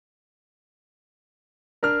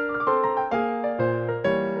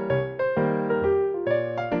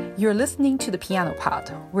You're listening to the Piano Pod,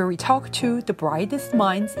 where we talk to the brightest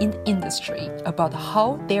minds in the industry about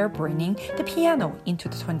how they're bringing the piano into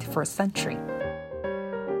the 21st century.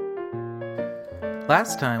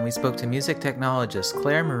 Last time, we spoke to music technologist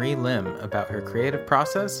Claire Marie Lim about her creative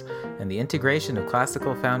process and the integration of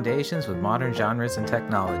classical foundations with modern genres and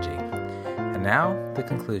technology. And now, the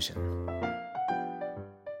conclusion.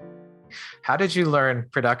 How did you learn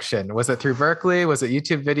production? Was it through Berklee? Was it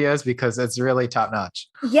YouTube videos? Because it's really top-notch.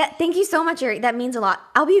 Yeah, thank you so much, Eric. That means a lot.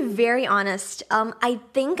 I'll be very honest. I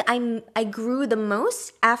think I grew the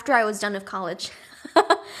most after I was done with college.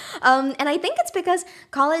 And I think it's because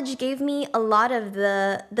college gave me a lot of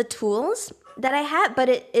the tools that I had, but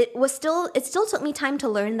it still took me time to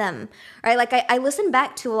learn them, right? Like I listened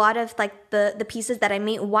back to a lot of like the pieces that I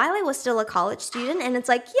made while I was still a college student, and it's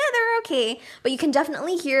like, yeah, they're okay, but you can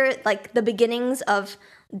definitely hear like the beginnings of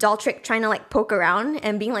dolltr trying to like poke around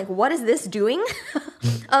and being like, what is this doing?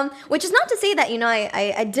 Which is not to say that,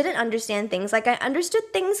 I didn't understand things. Like I understood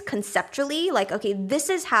things conceptually, like, okay, this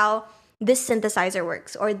is how this synthesizer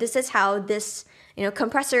works, or this is how this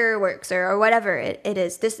compressor works, or whatever it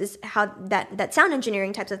is. This is how that sound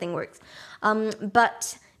engineering types of thing works.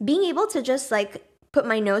 But being able to just like put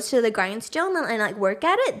my nose to the grindstone and like work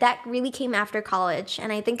at it, that really came after college.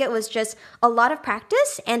 And I think it was just a lot of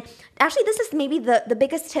practice. And actually, this is maybe the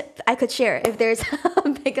biggest tip I could share, if there's a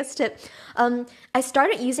biggest tip. I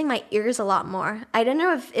started using my ears a lot more. I don't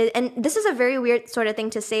know and this is a very weird sort of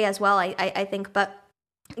thing to say as well, I think, but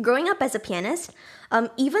growing up as a pianist,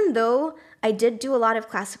 even though I did do a lot of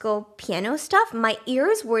classical piano stuff, my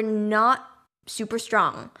ears were not super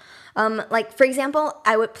strong. Like, for example,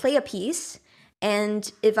 I would play a piece,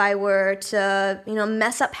 and if I were to,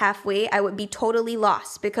 mess up halfway, I would be totally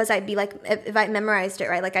lost, because I'd be like, if I memorized it,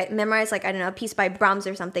 right? Like I memorized, like, I don't know, a piece by Brahms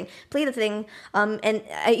or something, play the thing. And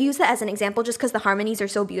I use that as an example just because the harmonies are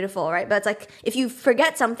so beautiful, right? But it's like, if you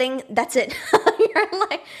forget something, that's it. You're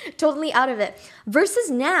like totally out of it. Versus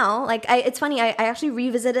now, like, it's funny, I actually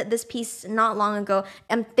revisited this piece not long ago.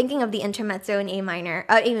 I'm thinking of the intermezzo in A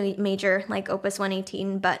major, like Opus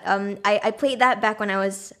 118. But I played that back when I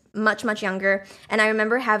was much younger, and I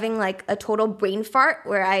remember having like a total brain fart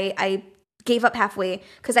where I gave up halfway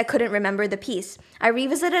because I couldn't remember the piece. I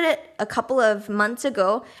revisited it a couple of months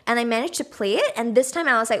ago, and I managed to play it, and this time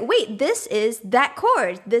I was like, wait, this is that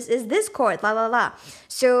chord, this is this chord, la la la.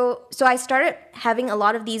 So I started having a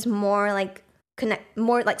lot of these more like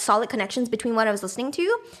solid connections between what I was listening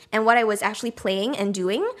to and what I was actually playing and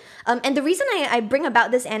doing. And the reason I bring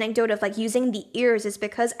about this anecdote of like using the ears is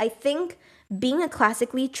because I think being a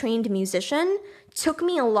classically trained musician took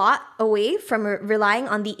me a lot away from relying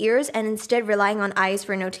on the ears and instead relying on eyes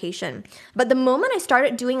for notation. But the moment I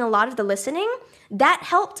started doing a lot of the listening, that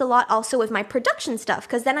helped a lot also with my production stuff,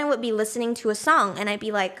 because then I would be listening to a song and I'd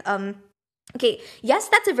be like, okay, yes,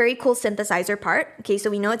 that's a very cool synthesizer part. Okay, so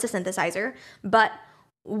we know it's a synthesizer, but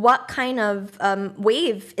what kind of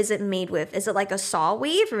wave is it made with? Is it like a saw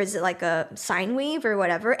wave, or is it like a sine wave, or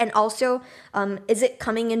whatever? And also, is it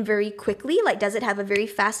coming in very quickly? Like, does it have a very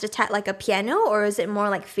fast attack like a piano, or is it more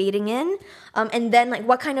like fading in? And then, like,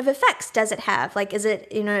 what kind of effects does it have? Like, is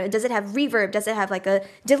it, does it have reverb? Does it have like a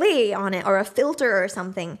delay on it, or a filter or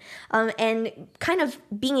something? And kind of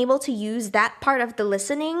being able to use that part of the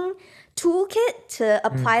listening toolkit to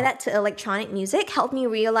apply that to electronic music helped me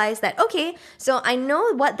realize that, okay, so I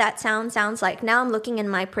know what that sounds like. Now I'm looking in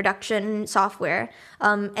my production software,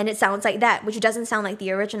 and it sounds like that, which doesn't sound like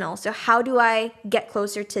the original. So how do I get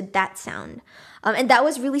closer to that sound? And that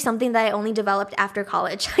was really something that I only developed after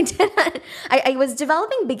college. I was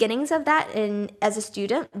developing beginnings of that as a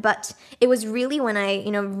student, but it was really when I,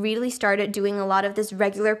 really started doing a lot of this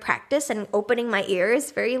regular practice and opening my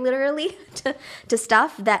ears very literally to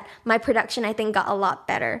stuff, that my production, I think, got a lot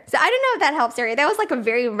better. So I don't know if that helps, Ari. That was like a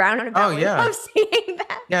very roundabout way of saying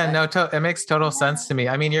that. Yeah, no, it makes total sense to me.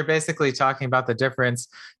 I mean, you're basically talking about the difference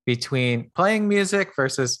between playing music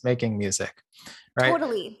versus making music, right?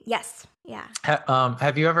 Totally. Yes. Yeah.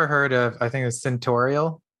 Have you ever heard of, I think it's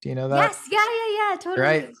Centorial? Do you know that? Yes. Yeah. Totally.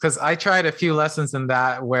 Right. Because I tried a few lessons in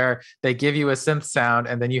that where they give you a synth sound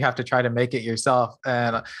and then you have to try to make it yourself.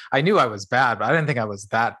 And I knew I was bad, but I didn't think I was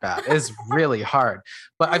that bad. It's really hard.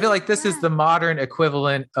 But I feel like this is the modern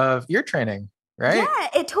equivalent of your training, right?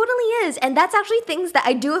 Yeah, it totally is. And that's actually things that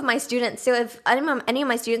I do with my students. So if any of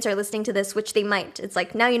my students are listening to this, which they might, it's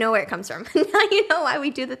like, now you know where it comes from. Now you know why we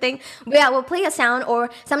do the thing. But yeah, we'll play a sound, or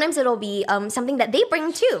sometimes it'll be something that they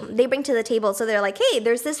bring too. They bring to the table. So they're like, hey,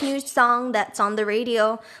 there's this new song that's on the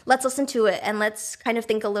radio. Let's listen to it. And let's kind of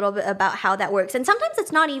think a little bit about how that works. And sometimes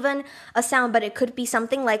it's not even a sound, but it could be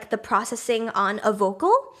something like the processing on a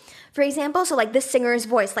vocal, For example, so like this singer's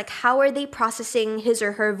voice, like how are they processing his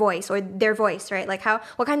or her voice or their voice, right? Like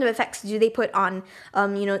what kind of effects do they put on,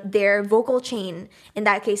 their vocal chain in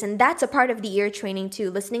that case? And that's a part of the ear training too,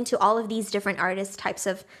 listening to all of these different artist types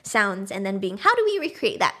of sounds and then being, how do we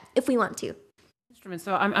recreate that if we want to?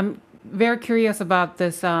 So I'm very curious about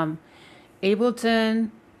this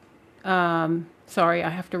Ableton. Sorry, I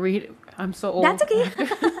have to read. I'm so old. That's okay.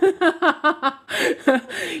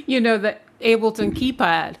 The Ableton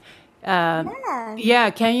keypad. Yeah,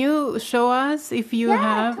 can you show us if you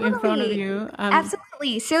have totally. in front of you?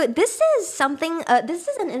 Absolutely. So this is something, this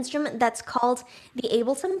is an instrument that's called the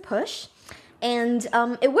Ableton Push. And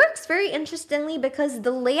it works very interestingly because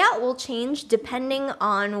the layout will change depending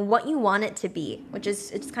on what you want it to be, which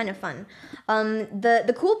is it's kind of fun.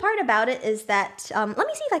 The cool part about it is that, let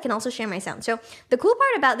me see if I can also share my sound. So the cool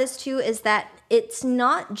part about this too is that it's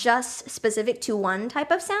not just specific to one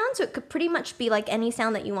type of sound. So it could pretty much be like any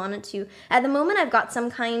sound that you want it to. At the moment, I've got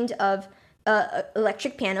some kind of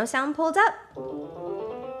electric piano sound pulled up.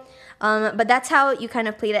 But that's how you kind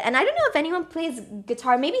of played it. And I don't know if anyone plays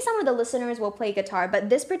guitar. Maybe some of the listeners will play guitar, but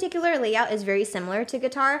this particular layout is very similar to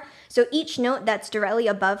guitar. So each note that's directly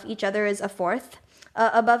above each other is a fourth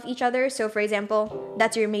above each other. So for example,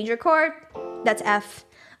 that's your major chord, that's F,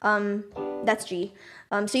 that's G.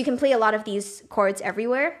 So you can play a lot of these chords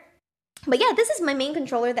everywhere. But yeah, this is my main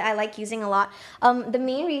controller that I like using a lot. The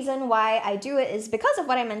main reason why I do it is because of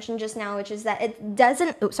what I mentioned just now, which is that it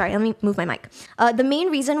doesn't... Oh, sorry, let me move my mic. The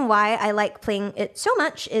main reason why I like playing it so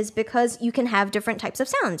much is because you can have different types of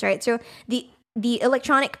sounds, right? So the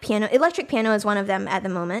electric piano is one of them at the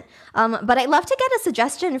moment. But I'd love to get a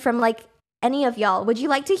suggestion from like any of y'all. Would you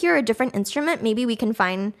like to hear a different instrument? Maybe we can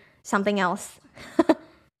find something else.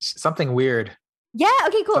 Something weird. Yeah,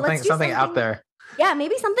 okay, cool. Let's do something out there. Yeah,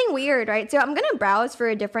 maybe something weird, right? So I'm gonna browse for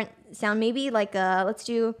a different sound. Maybe like let's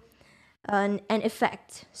do an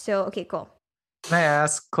effect. So okay, cool. Can I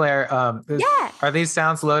ask, Claire? Are these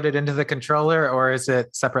sounds loaded into the controller, or is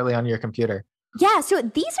it separately on your computer? Yeah, so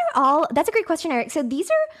these are all, that's a great question, Eric. So these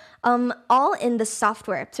are all in the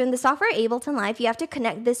software. So in the software Ableton Live, you have to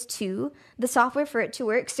connect this to the software for it to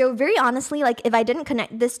work. So very honestly, like if I didn't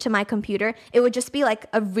connect this to my computer, it would just be like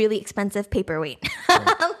a really expensive paperweight,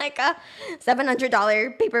 like a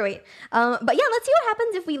 $700 paperweight. But yeah, let's see what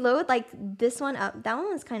happens if we load like this one up. That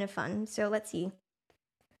one was kind of fun. So let's see.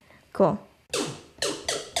 Cool.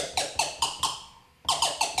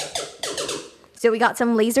 So we got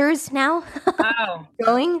some lasers now. Wow.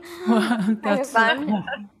 Going. That's fun.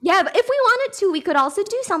 Yeah, but if we wanted to, we could also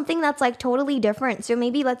do something that's like totally different. So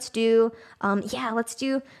maybe let's do, let's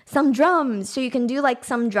do some drums. So you can do like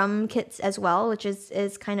some drum kits as well, which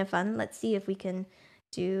is kind of fun. Let's see if we can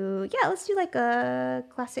do, let's do like a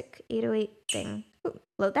classic 808 thing. Ooh,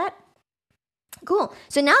 load that. Cool.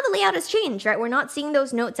 So now the layout has changed, right? We're not seeing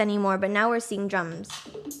those notes anymore, but now we're seeing drums.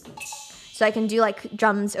 So I can do like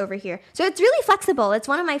drums over here. So it's really flexible. It's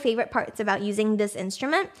one of my favorite parts about using this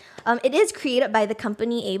instrument. It is created by the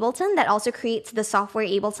company Ableton that also creates the software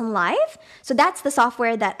Ableton Live. So that's the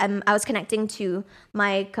software that I was connecting to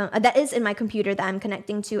that is in my computer that I'm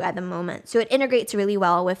connecting to at the moment. So it integrates really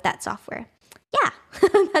well with that software. Yeah,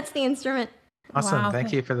 that's the instrument. Awesome. Wow.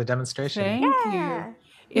 Thank you for the demonstration. Thank you.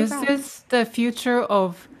 Is this the future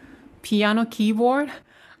of piano keyboard?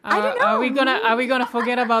 I don't know. Are we gonna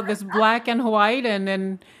forget about this black and white, and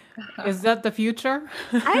then is that the future?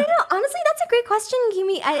 I don't know. Honestly, that's a great question,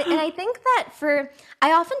 Kimi. And I think that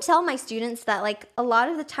I often tell my students that like a lot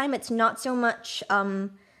of the time it's not so much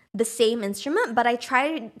the same instrument, but I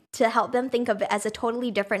try to help them think of it as a totally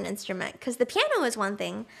different instrument, because the piano is one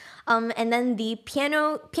thing, and then the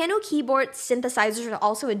piano keyboard synthesizers are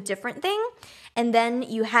also a different thing. And then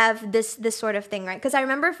you have this sort of thing, right? Because I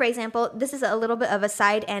remember, for example, this is a little bit of a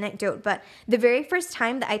side anecdote, but the very first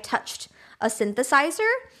time that I touched a synthesizer,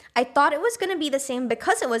 I thought it was going to be the same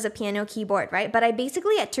because it was a piano keyboard, right? But I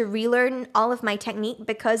basically had to relearn all of my technique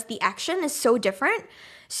because the action is so different.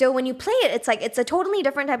 So when you play it, it's a totally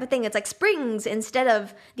different type of thing. It's like springs instead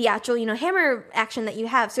of the actual, hammer action that you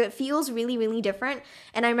have. So it feels really, really different.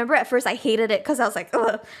 And I remember at first I hated it because I was like,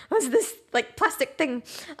 oh, what's this like plastic thing?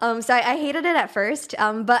 So I hated it at first.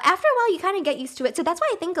 But after a while, you kind of get used to it. So that's why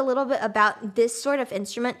I think a little bit about this sort of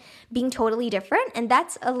instrument being totally different. And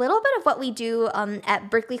that's a little bit of what we do at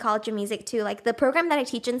Berklee College of Music too. Like the program that I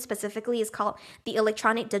teach in specifically is called the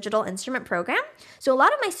Electronic Digital Instrument Program. So a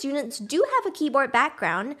lot of my students do have a keyboard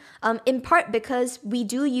background. In part because we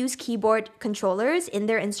do use keyboard controllers in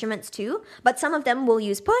their instruments too, but some of them will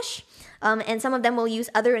use push, and some of them will use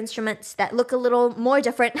other instruments that look a little more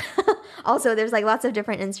different. Also, there's like lots of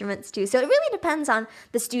different instruments too. So it really depends on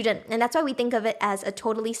the student. And that's why we think of it as a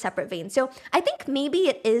totally separate vein. So I think maybe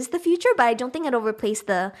it is the future, but I don't think it'll replace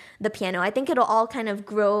the piano. I think it'll all kind of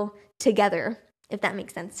grow together, if that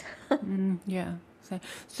makes sense. Yeah.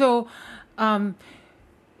 So,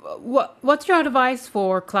 what's your advice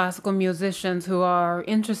for classical musicians who are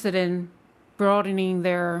interested in broadening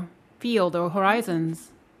their field or horizons?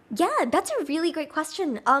 Yeah, that's a really great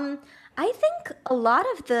question. I think a lot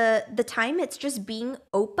of the time it's just being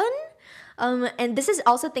open. And this is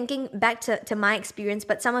also thinking back to my experience,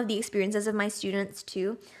 but some of the experiences of my students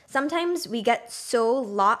too. Sometimes we get so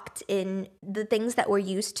locked in the things that we're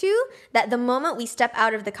used to that the moment we step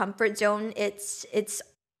out of the comfort zone, it's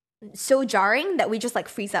so jarring that we just like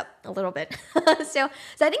freeze up a little bit. So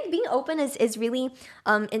I think being open is really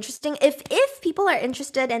interesting. If people are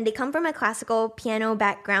interested and they come from a classical piano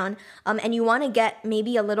background, and you want to get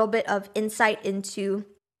maybe a little bit of insight into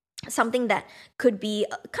something that could be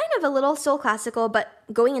kind of a little still classical, but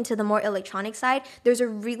going into the more electronic side, there's a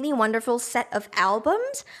really wonderful set of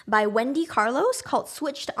albums by Wendy Carlos called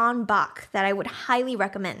Switched on Bach that I would highly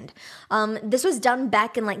recommend. This was done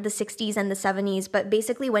back in like the 60s and the 70s, but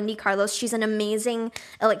basically Wendy Carlos, she's an amazing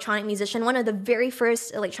electronic musician, one of the very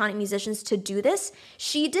first electronic musicians to do this.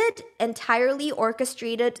 She did entirely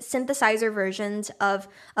orchestrated synthesizer versions of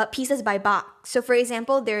pieces by Bach. So for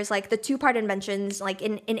example, there's like the two-part inventions, like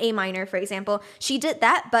in A minor, for example. She did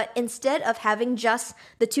that, but instead of having just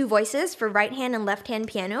the two voices for right hand and left hand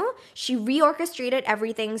piano, she reorchestrated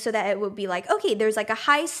everything so that it would be like, okay, there's like a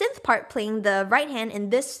high synth part playing the right hand in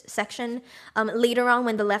this section. Later on,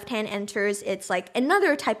 when the left hand enters, it's like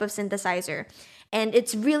another type of synthesizer. And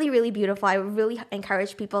it's really, really beautiful. I really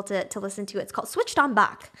encourage people to listen to it. It's called Switched on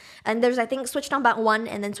Bach. And there's, I think, Switched on Bach 1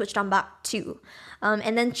 and then Switched on Bach 2.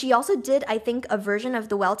 And then she also did, I think, a version of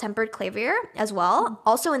the Well-Tempered Clavier as well,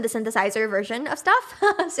 also in the synthesizer version of stuff.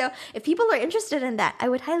 So if people are interested in that, I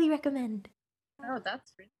would highly recommend. Oh,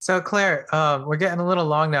 that's great. So Claire, we're getting a little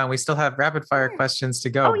long now and we still have rapid fire questions to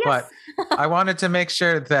go, Oh, yes. but I wanted to make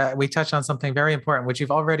sure that we touch on something very important, which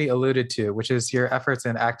you've already alluded to, which is your efforts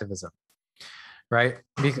in activism. Right?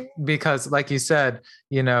 Because like you said,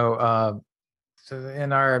 you know,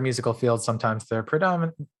 in our musical field, sometimes they're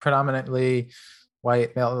predominantly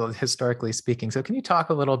white male, historically speaking. So can you talk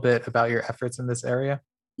a little bit about your efforts in this area?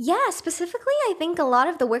 Yeah, specifically, I think a lot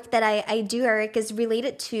of the work that I do, Eric, is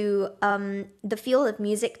related to the field of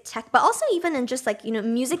music tech, but also even in just like, you know,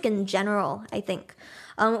 music in general, I think.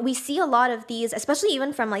 We see a lot of these, especially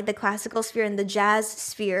even from like the classical sphere and the jazz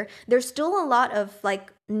sphere, there's still a lot of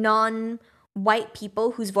like non-white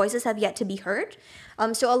people whose voices have yet to be heard.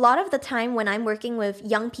 So a lot of the time when I'm working with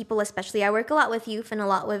young people, especially, I work a lot with youth and a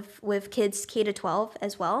lot with kids K to 12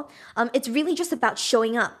 as well. It's really just about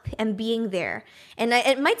showing up and being there. And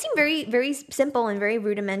it might seem very, very simple and very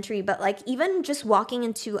rudimentary, but like even just walking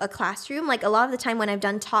into a classroom, like a lot of the time when I've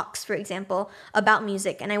done talks, for example, about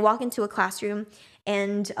music, and I walk into a classroom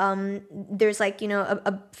and there's like, you know,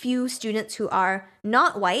 a few students who are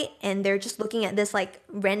not white and they're just looking at this like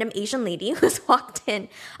random Asian lady who's walked in.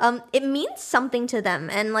 It means something to them.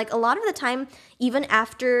 And like a lot of the time, even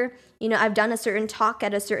after, you know, I've done a certain talk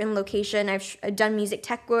at a certain location, I've done music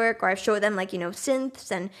tech work, or I've showed them like, you know, synths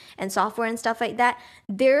and software and stuff like that.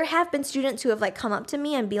 There have been students who have like come up to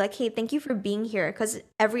me and be like, hey, thank you for being here. Because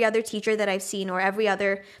every other teacher that I've seen or every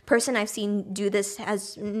other person I've seen do this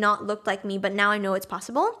has not looked like me, but now I know it's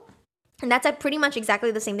possible. And that's pretty much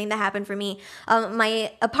exactly the same thing that happened for me.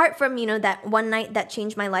 Apart from, you know, that one night that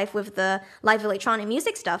changed my life with the live electronic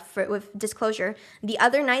music stuff with Disclosure, the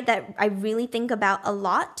other night that I really think about a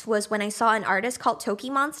lot was when I saw an artist called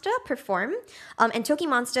Toki Monster perform. And Toki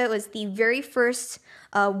Monster was the very first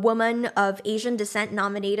woman of Asian descent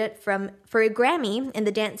nominated for a Grammy in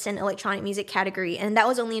the dance and electronic music category. And that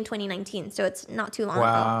was only in 2019, so it's not too long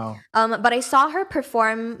ago. But I saw her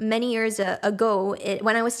perform many years ago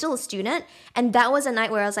when I was still a student. And that was a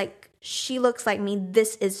night where I was like, she looks like me.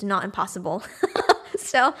 This is not impossible.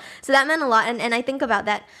 So that meant a lot. And I think about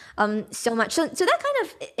that so much. So that kind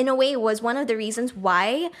of, in a way, was one of the reasons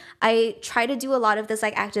why I try to do a lot of this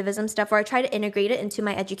like activism stuff, or I try to integrate it into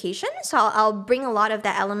my education. So I'll bring a lot of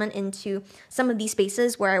that element into some of these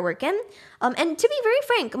spaces where I work in. And to be very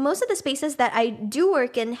frank, most of the spaces that I do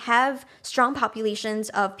work in have strong populations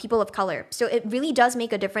of people of color. So it really does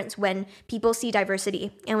make a difference when people see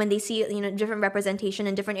diversity and when they see, you know, different representation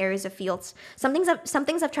in different areas of fields. Some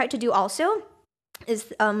things I've tried to do also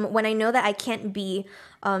is when I know that I can't be,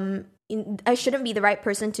 I shouldn't be the right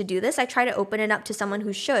person to do this, I try to open it up to someone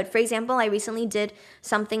who should. For example, I recently did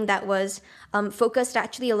something that was focused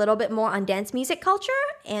actually a little bit more on dance music culture,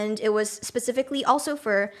 and it was specifically also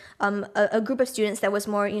for a group of students that was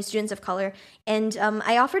more, students of color. And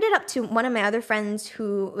I offered it up to one of my other friends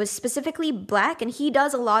who was specifically Black, and he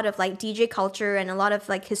does a lot of like DJ culture and a lot of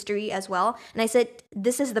like history as well. And I said,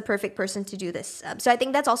 this is the perfect person to do this. So I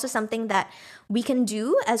think that's also something that we can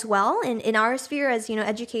do as well in our sphere as,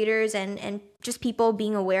 educators and just people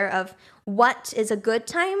being aware of what is a good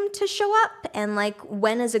time to show up and like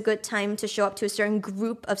when is a good time to show up to a certain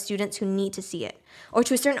group of students who need to see it, or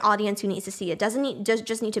to a certain audience who needs to see it. Doesn't need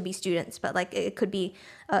just need to be students, but like it could be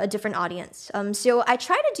a different audience. So I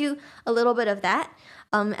try to do a little bit of that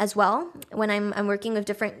as well when I'm working with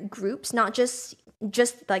different groups, not just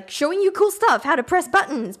like showing you cool stuff, how to press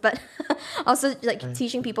buttons, but also like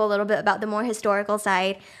teaching people a little bit about the more historical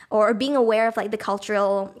side, or being aware of like the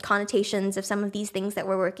cultural connotations of some of these things that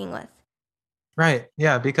we're working with. Right.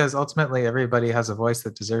 Yeah, because ultimately everybody has a voice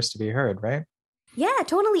that deserves to be heard, right? Yeah,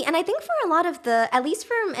 totally. And I think for a lot of at least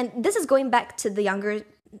and this is going back to the younger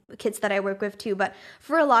kids that I work with too, but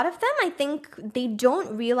for a lot of them, I think they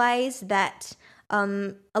don't realize that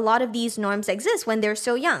a lot of these norms exist when they're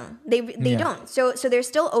so young. They don't. So they're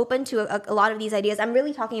still open to a lot of these ideas. I'm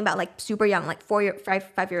really talking about like super young, like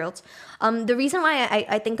 5-year-olds. The reason why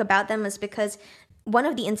I think about them is because one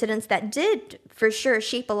of the incidents that did for sure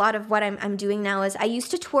shape a lot of what I'm doing now is I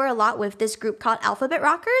used to tour a lot with this group called Alphabet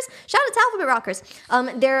Rockers. Shout out to Alphabet Rockers.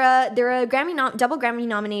 They're a double Grammy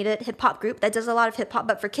nominated hip hop group that does a lot of hip hop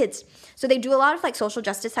but for kids. So they do a lot of like social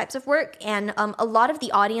justice types of work, and a lot of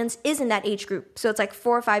the audience is in that age group. So it's like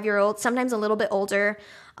 4 or 5 year olds, sometimes a little bit older,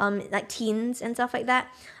 like teens and stuff like that.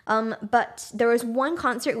 But there was one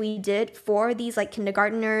concert we did for these like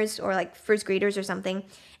kindergarteners or like first graders or something.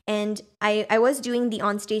 And I was doing the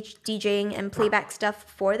onstage DJing and playback stuff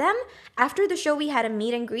for them. After the show, we had a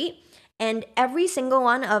meet and greet. And every single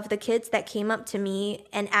one of the kids that came up to me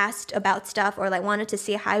and asked about stuff or like wanted to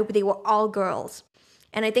say hi, they were all girls.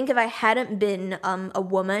 And I think if I hadn't been a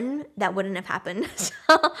woman, that wouldn't have happened.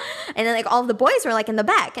 And then like all of the boys were like in the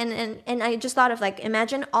back. And I just thought of like,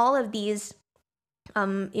 imagine all of these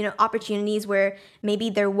opportunities where maybe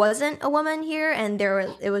there wasn't a woman here and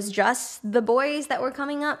it was just the boys that were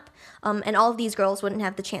coming up, and all of these girls wouldn't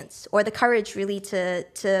have the chance or the courage really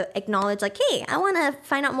to acknowledge like, hey, I want to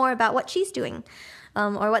find out more about what she's doing,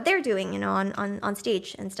 or what they're doing, on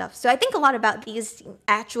stage and stuff. So I think a lot about these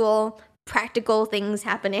actual practical things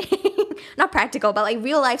happening, not practical, but like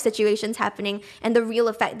real life situations happening and the real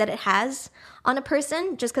effect that it has on a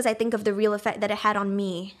person, just because I think of the real effect that it had on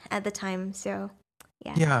me at the time. So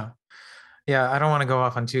yeah. I don't want to go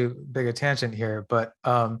off on too big a tangent here, but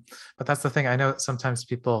that's the thing. I know sometimes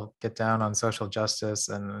people get down on social justice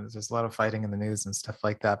and there's a lot of fighting in the news and stuff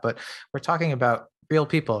like that, but we're talking about real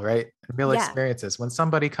people, right? Real experiences. When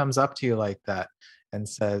somebody comes up to you like that and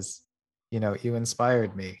says, you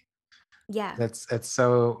inspired me. Yeah. It's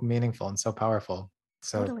so meaningful and so powerful.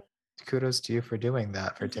 So totally. Kudos to you for doing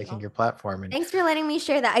that, for taking your platform. And thanks for letting me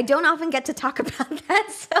share that. I don't often get to talk about that,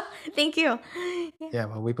 so thank you. Yeah,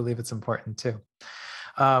 well, we believe it's important too.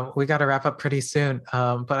 We got to wrap up pretty soon,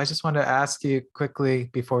 but I just wanted to ask you quickly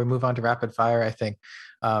before we move on to rapid fire, I think,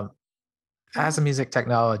 as a music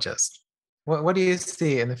technologist, what do you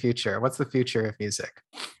see in the future? What's the future of music?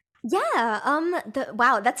 Yeah,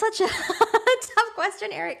 wow, that's such a tough question,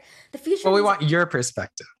 Eric. The future. Well, we want your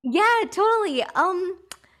perspective. Yeah, totally.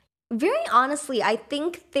 Very honestly, I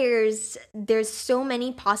think there's so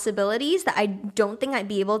many possibilities that I don't think I'd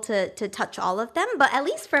be able to touch all of them. But at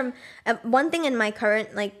least from one thing in my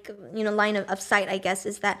current line of sight, I guess,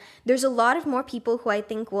 is that there's a lot of more people who I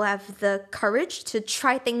think will have the courage to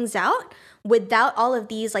try things out without all of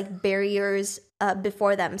these like barriers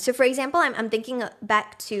before them. So for example, I'm thinking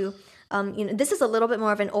back to this is a little bit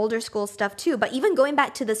more of an older school stuff too, but even going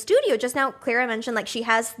back to the studio, just now Clara mentioned like she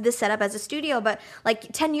has this set up as a studio, but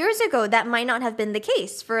like 10 years ago, that might not have been the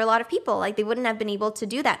case for a lot of people. Like they wouldn't have been able to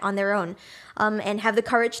do that on their own, and have the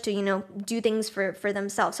courage to, do things for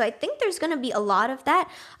themselves. So I think there's going to be a lot of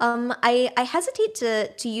that. I hesitate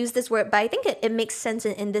to use this word, but I think it makes sense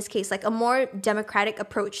in this case, like a more democratic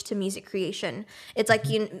approach to music creation. It's like,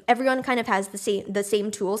 everyone kind of has the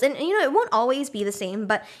same tools, and it won't always be the same,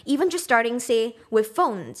 but even just starting, say, with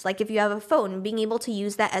phones, like if you have a phone, being able to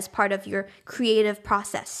use that as part of your creative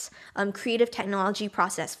process, creative technology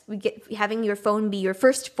process, having your phone be your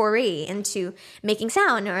first foray into making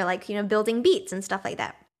sound or like, building beats and stuff like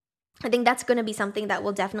that. I think that's going to be something that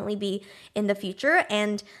will definitely be in the future.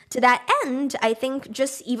 And to that end, I think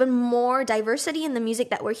just even more diversity in the music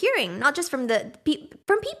that we're hearing, not just from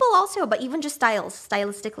from people also, but even just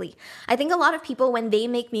stylistically. I think a lot of people, when they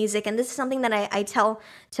make music, and this is something that I tell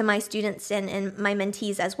to my students and my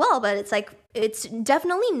mentees as well, but it's like, it's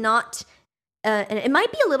definitely not and it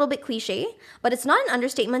might be a little bit cliche, but it's not an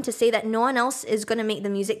understatement to say that no one else is going to make the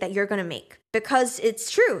music that you're going to make, because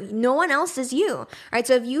it's true. No one else is you, right?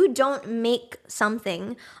 So if you don't make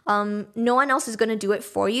something, no one else is going to do it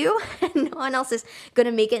for you, and no one else is going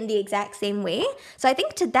to make it in the exact same way. So I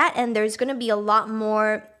think to that end, there's going to be a lot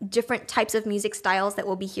more different types of music styles that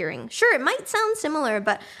we'll be hearing. Sure, it might sound similar,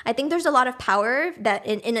 but I think there's a lot of power that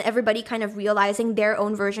in everybody kind of realizing their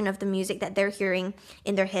own version of the music that they're hearing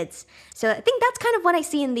in their heads. So I think that's kind of what I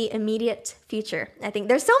see in the immediate future. I think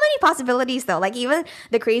there's so many possibilities though, like even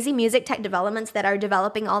the crazy music tech developments that are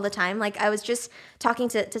developing all the time. Like I was just talking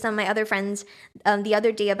to some of my other friends the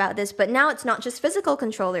other day about this, but now it's not just physical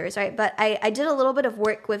controllers, right? But I did a little bit of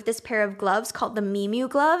work with this pair of gloves called the Mimu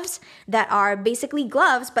gloves that are basically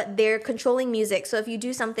gloves, but they're controlling music. So if you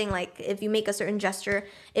do something like, if you make a certain gesture,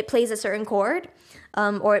 it plays a certain chord.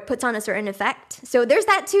 Or it puts on a certain effect. So there's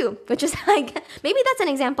that too, which is like, maybe that's an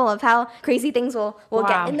example of how crazy things will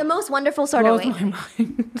get in the most wonderful sort of way. Blows my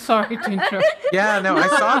mind. Sorry to interrupt. Yeah, no, I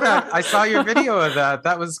saw that. I saw your video of that.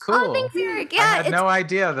 That was cool. Oh, thanks, Eric. Yeah, I had no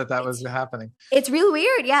idea that was happening. It's real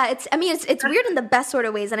weird. Yeah, it's weird in the best sort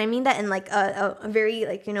of ways. And I mean that in like a very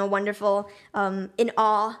like, wonderful, in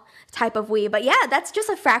awe type of way. But yeah, that's just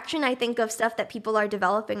a fraction, I think, of stuff that people are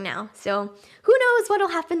developing now. So who knows what'll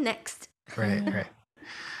happen next. Right.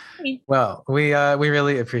 Well, we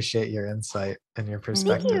really appreciate your insight and your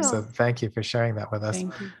perspective. So thank you for sharing that with us.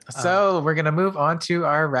 Thank you. So we're going to move on to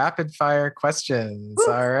our rapid fire questions.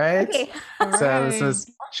 Woo! All right. Okay. So this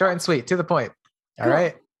is short and sweet, to the point. All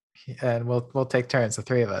right. And we'll take turns, the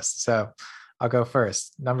three of us. So I'll go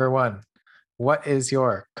first. Number 1, what is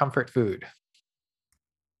your comfort food?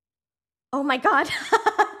 Oh my God.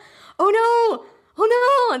 Oh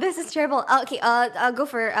no, this is terrible. Okay, I'll go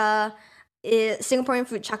for Singaporean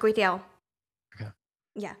food, char kway teow. Okay.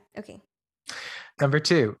 Yeah, okay. Number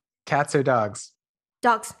 2, cats or dogs?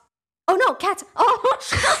 Dogs. Oh no, cats. Oh.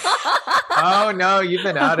 Oh no, you've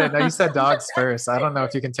been outed. No, you said dogs first. I don't know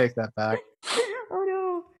if you can take that back.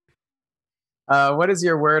 Oh no. What is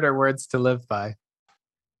your word or words to live by?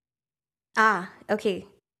 Okay.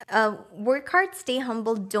 Work hard, stay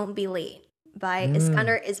humble, don't be late, by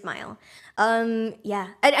Iskandar Ismail. Yeah.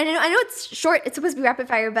 I know it's short, it's supposed to be rapid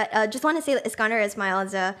fire, but just want to say that Iskandar Ismail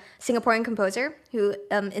is a Singaporean composer who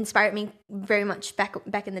inspired me very much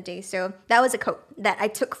back in the day. So that was a quote that I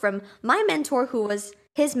took from my mentor, who was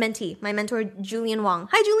his mentee, my mentor, Julian Wong.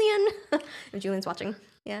 Hi, Julian. If Julian's watching.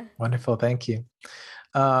 Yeah. Wonderful. Thank you.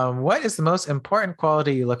 What is the most important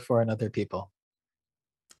quality you look for in other people?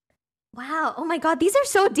 Wow. Oh my God. These are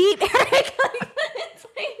so deep, Eric.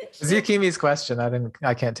 It's Yukimi's question.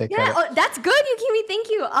 I can't take credit. Oh, that's good, Yukimi. Thank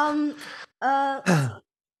you.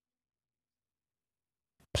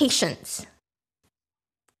 Patience.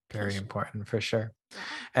 Very important for sure.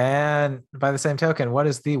 And by the same token, what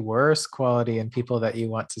is the worst quality in people that you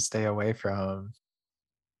want to stay away from?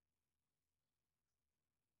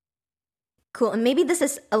 Cool. And maybe this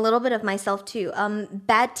is a little bit of myself too.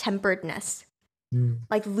 Bad temperedness.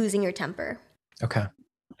 Like losing your temper. Okay.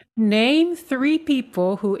 Name 3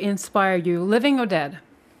 people who inspire you, living or dead.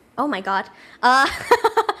 Oh my God.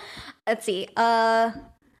 Let's see.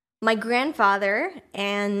 My grandfather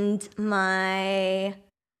and my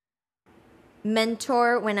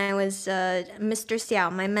mentor when I was Mr.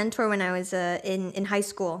 Xiao, my mentor when I was in high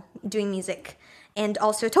school doing music, and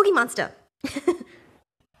also Togi Monster.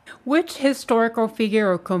 Which historical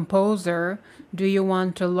figure or composer do you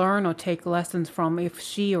want to learn or take lessons from if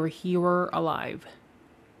she or he were alive?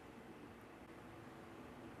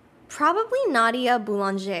 Probably Nadia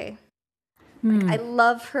Boulanger. I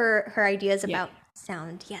love her ideas about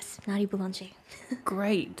sound. Yes, Nadia Boulanger.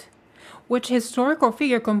 Great. Which historical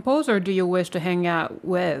figure composer do you wish to hang out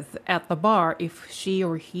with at the bar if she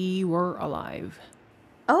or he were alive?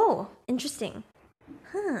 Oh, interesting.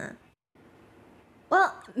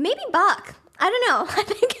 Well, maybe Bach. I don't know. I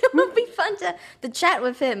think it would be fun to chat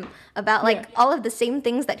with him about like all of the same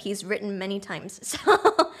things that he's written many times. So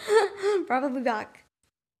probably Bach.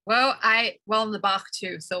 Well, the Bach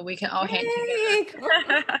too, so we can all hang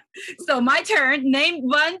together. So my turn. Name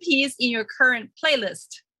one piece in your current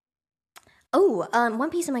playlist. Oh, one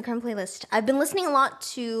piece in my current playlist. I've been listening a lot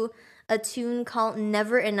to a tune called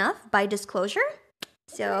Never Enough by Disclosure.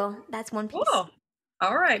 So that's one piece. Cool.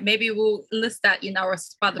 All right. Maybe we'll list that in our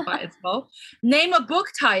Spotify as well. Name a book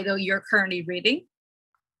title you're currently reading.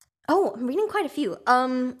 Oh, I'm reading quite a few.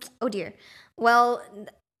 Oh dear. Well,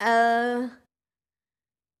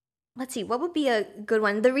 let's see, what would be a good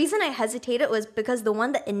one? The reason I hesitated was because the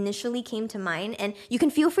one that initially came to mind, and you can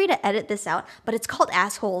feel free to edit this out, but it's called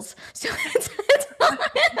Assholes. So I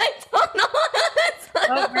don't know.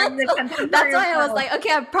 That's why I was like,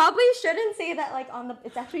 okay, I probably shouldn't say that like on the.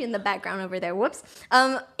 It's actually in the background over there. Whoops.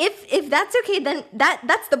 If that's okay, then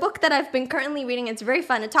that's the book that I've been currently reading. It's very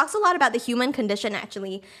fun. It talks a lot about the human condition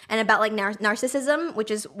actually, and about like narcissism,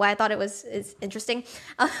 which is why I thought is interesting.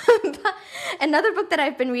 Another book that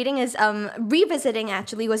I've been reading is revisiting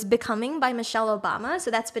actually was Becoming by Michelle Obama.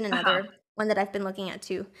 So that's been another one that I've been looking at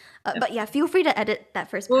too. But yeah, feel free to edit that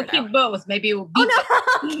first part. We'll keep both. Maybe we'll beat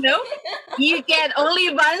you get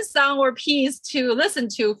only one song or piece to listen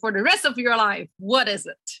to for the rest of your life. What is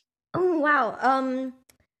it? Oh wow.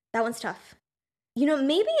 That one's tough.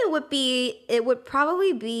 Maybe it would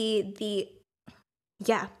probably be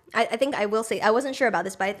I think I will say, I wasn't sure about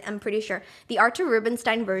this, but I'm pretty sure. The Arthur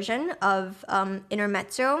Rubinstein version of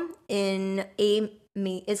Intermezzo in A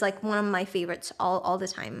is like one of my favorites all the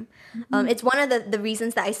time. It's one of the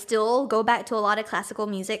reasons that I still go back to a lot of classical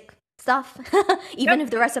music stuff, even if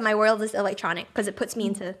the rest of my world is electronic, because it puts me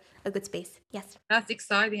into a good space. Yes. That's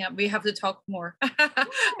exciting. We have to talk more.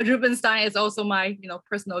 Rubinstein is also my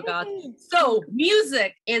personal god. So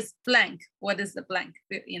music is blank. What is the blank?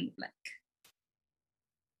 Fill in the blank.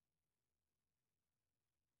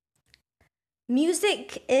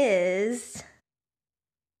 Music is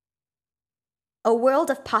a world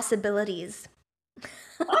of possibilities.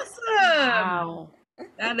 Awesome. Wow.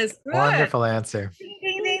 That is good. Wonderful answer. Ding,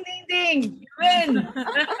 ding, ding, ding, ding. You win.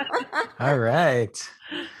 All right.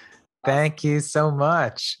 Thank you so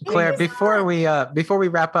much. Claire, before we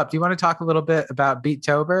wrap up, do you want to talk a little bit about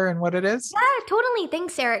Beattober and what it is? Yeah, totally.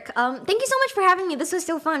 Thanks, Eric. Thank you so much for having me. This was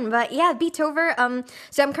so fun. But yeah, Beattober.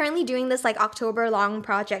 So I'm currently doing this like October long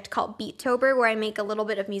project called Beattober, where I make a little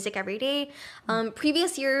bit of music every day.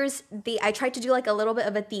 Previous years, I tried to do like a little bit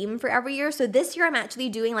of a theme for every year. So this year I'm actually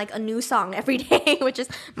doing like a new song every day, which is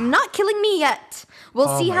not killing me yet.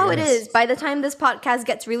 We'll see how it is. By the time this podcast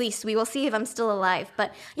gets released, we will see if I'm still alive.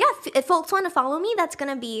 But yeah, if folks want to follow me, that's going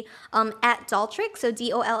to be at dolltr, so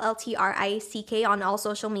DOLLTRICK on all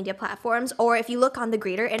social media platforms. Or if you look on the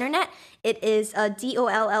greater internet, it is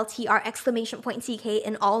DOLLTR!CK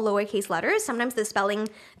in all lowercase letters. Sometimes the spelling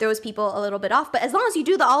throws people a little bit off, but as long as you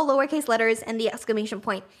do the all lowercase letters and the exclamation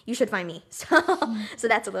point, you should find me. So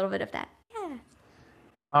that's a little bit of that. Yeah.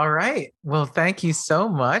 All right. Well, thank you so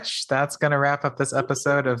much. That's going to wrap up this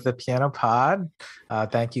episode of the Piano Pod.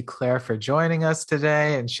 Thank you, Claire, for joining us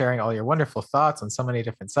today and sharing all your wonderful thoughts on so many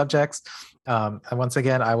different subjects. And once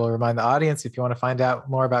again, I will remind the audience, if you want to find out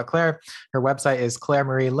more about Claire, her website is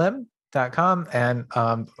ClaireMarieLim.com. And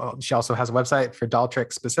she also has a website for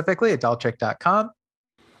dolltr specifically at dolltr.com.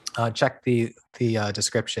 Check the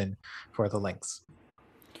description for the links.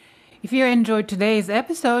 If you enjoyed today's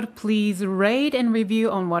episode, please rate and review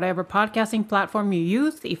on whatever podcasting platform you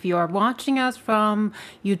use. If you are watching us from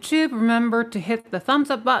YouTube, remember to hit the thumbs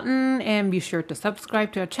up button and be sure to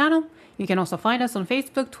subscribe to our channel. You can also find us on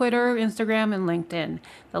Facebook, Twitter, Instagram, and LinkedIn.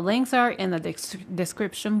 The links are in the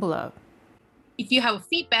description below. If you have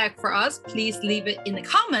feedback for us, please leave it in the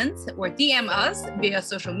comments or DM us via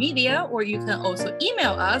social media, or you can also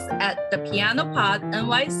email us at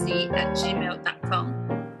thepianopodnyc@gmail.com.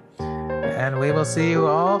 And we will see you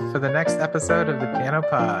all for the next episode of the Piano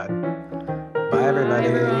Pod. Bye, everybody.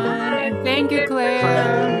 Bye. Thank you,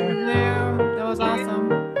 Claire.